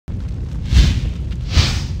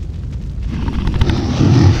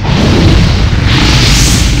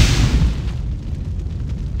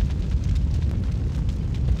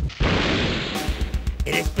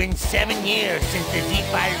1 year since the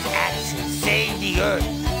Z-Fighter's actions saved the Earth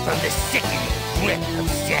from the sickening grip of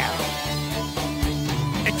Cell.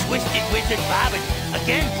 The twisted wizard Bobbin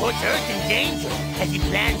again puts Earth in danger as he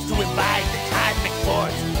plans to revive the cosmic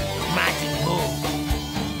force of Majin.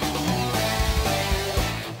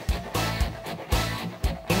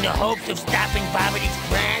 In the hopes of stopping Bobbity's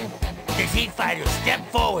plan, the Z-Fighters step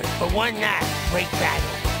forward for one last great battle.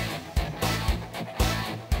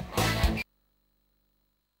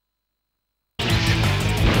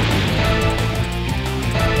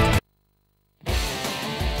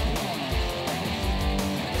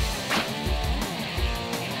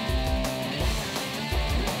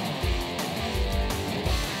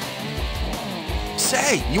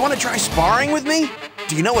 Say, you want to try sparring with me?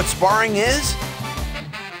 Do you know what sparring is?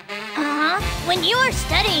 When you were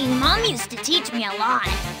studying, Mom used to teach me a lot.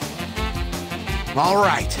 All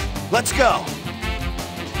right, let's go.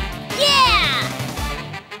 Yeah!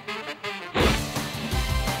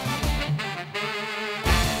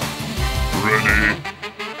 Ready?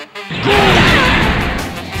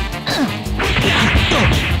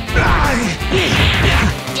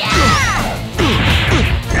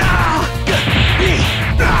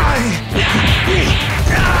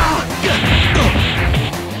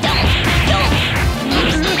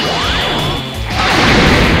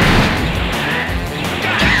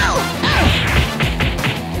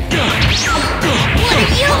 What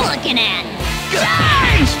are you looking at?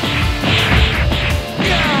 Charge!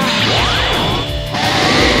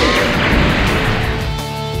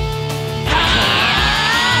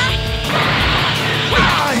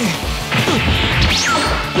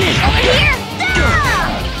 Over here!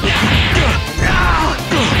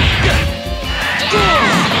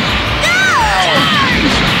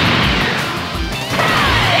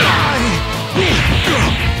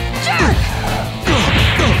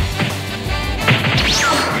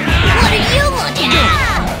 What are you looking at?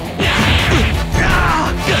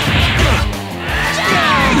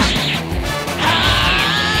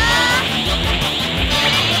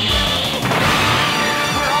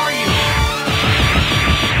 Where are you?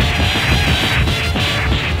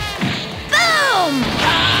 Boom!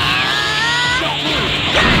 I got you!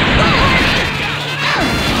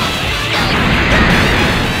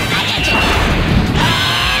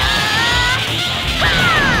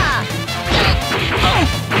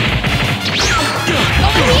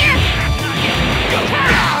 Over here!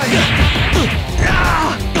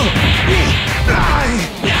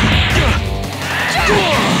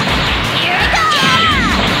 Here I go!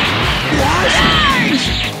 Charge!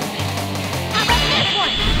 How about this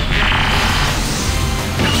one?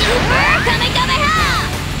 Super Kamehameha!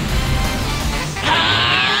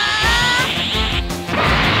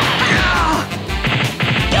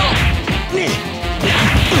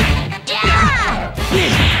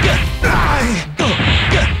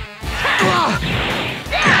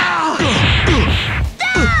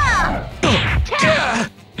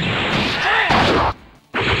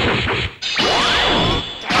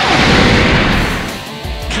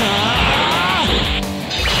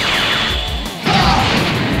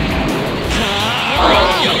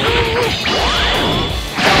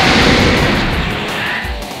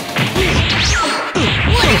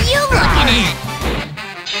 What are you looking at?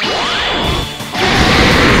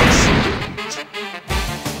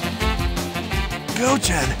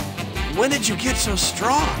 Goten, when did you get so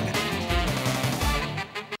strong?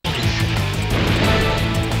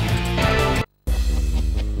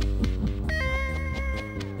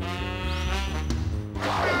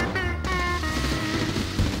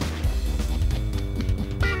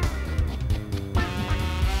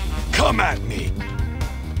 Come at me!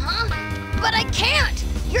 Huh? But I can't!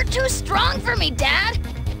 You're too strong for me, Dad!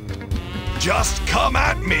 Just come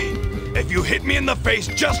at me! If you hit me in the face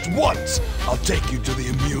just once, I'll take you to the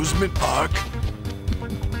amusement park.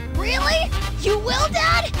 Really? You will,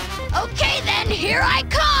 Dad? Okay then, here I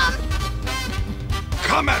come!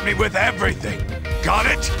 Come at me with everything! Got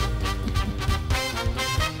it?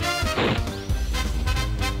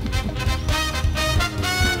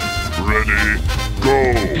 Ready,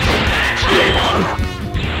 go!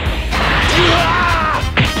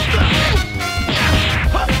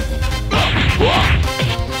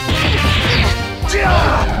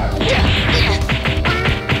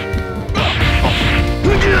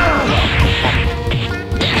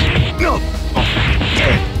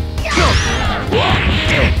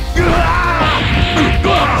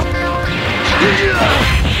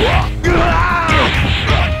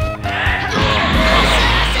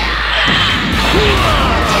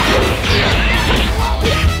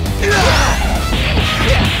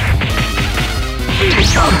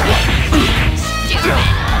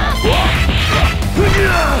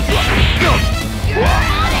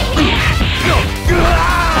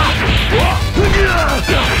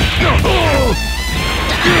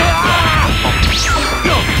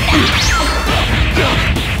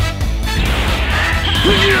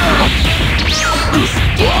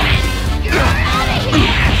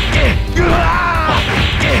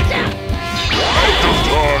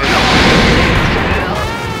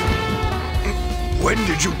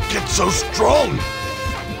 so strong?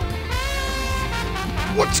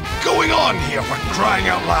 What's going on here, for crying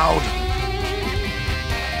out loud?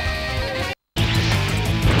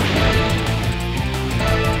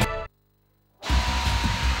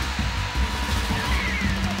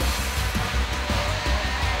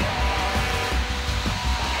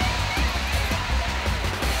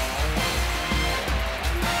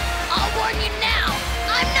 I'll warn you now.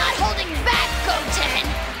 I'm not holding back, Goten.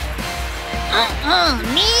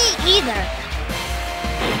 Me either.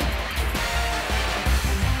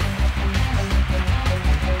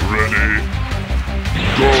 Ready,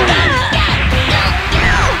 go!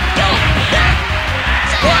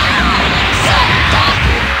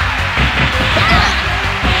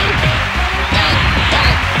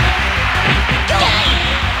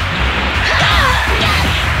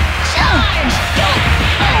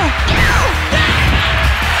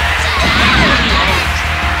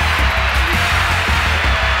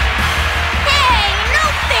 Hey, no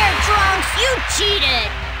fair, Trunks! You cheated!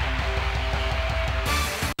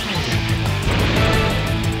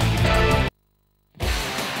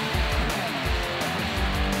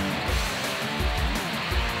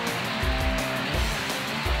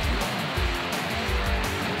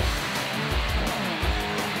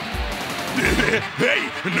 Hey,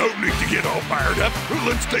 no need to get all fired up.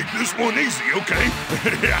 Let's take this one easy, okay?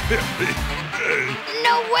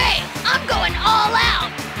 No way! I'm going all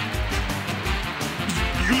out!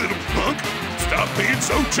 You little punk, stop being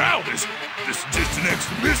so childish. This is just an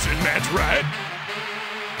exhibition match, right?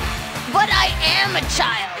 But I am a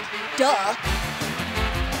child. Duh.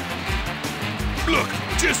 Look,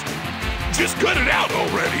 just cut it out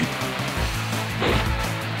already.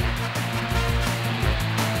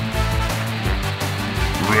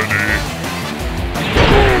 Ready?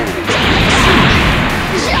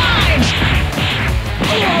 Charge!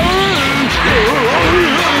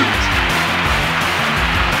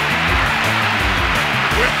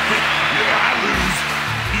 Yeah, I lose.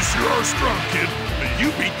 You sure are strong, kid. You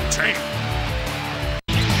beat the champ.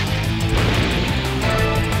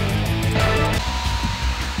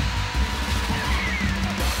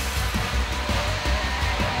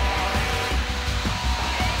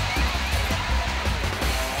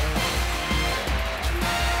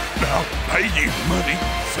 I'll pay you money,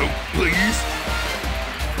 so please.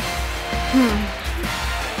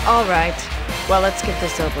 All right. Well, let's get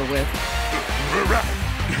this over with.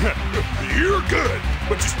 You're good,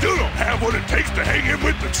 but you still don't have what it takes to hang in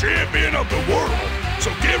with the champion of the world. So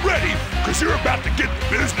get ready, because you're about to get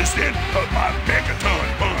the business end of my megaton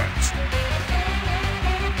buns.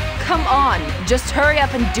 Come on, just hurry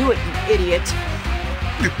up and do it, you idiot.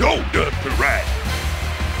 Oh, right.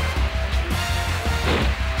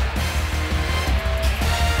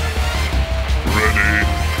 Ready,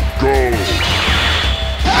 go.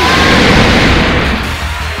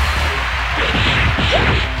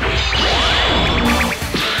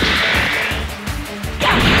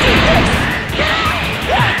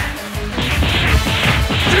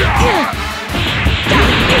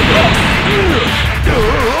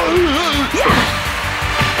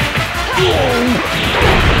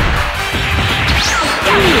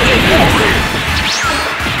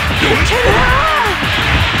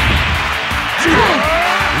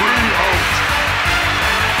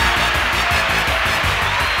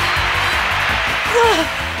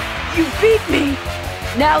 You beat me!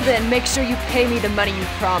 Now then, make sure you pay me the money you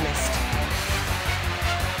promised.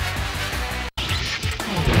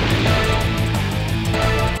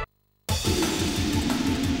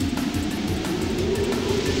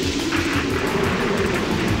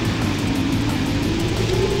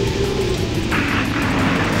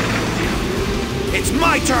 It's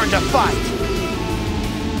my turn to fight!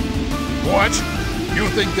 What? You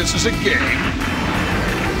think this is a game?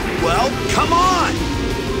 Well, come on!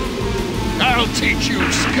 I'll teach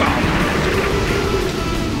you, scum!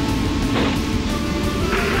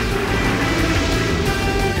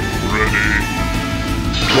 Ready,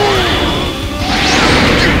 go!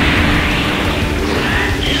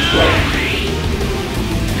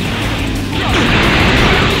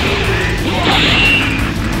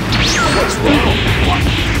 What's wrong?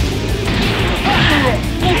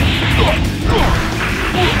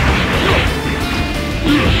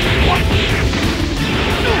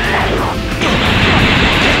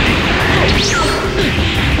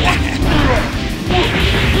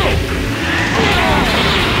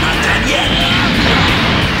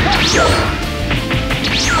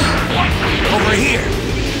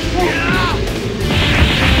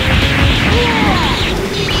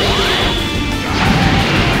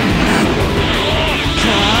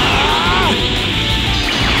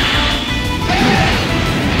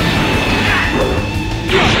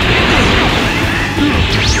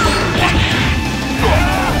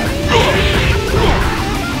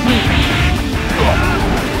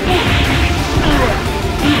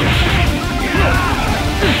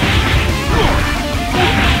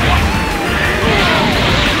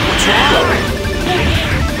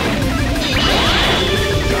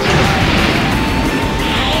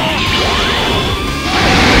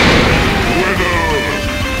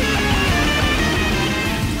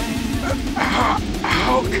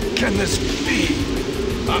 can this be?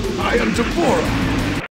 I am Deborah.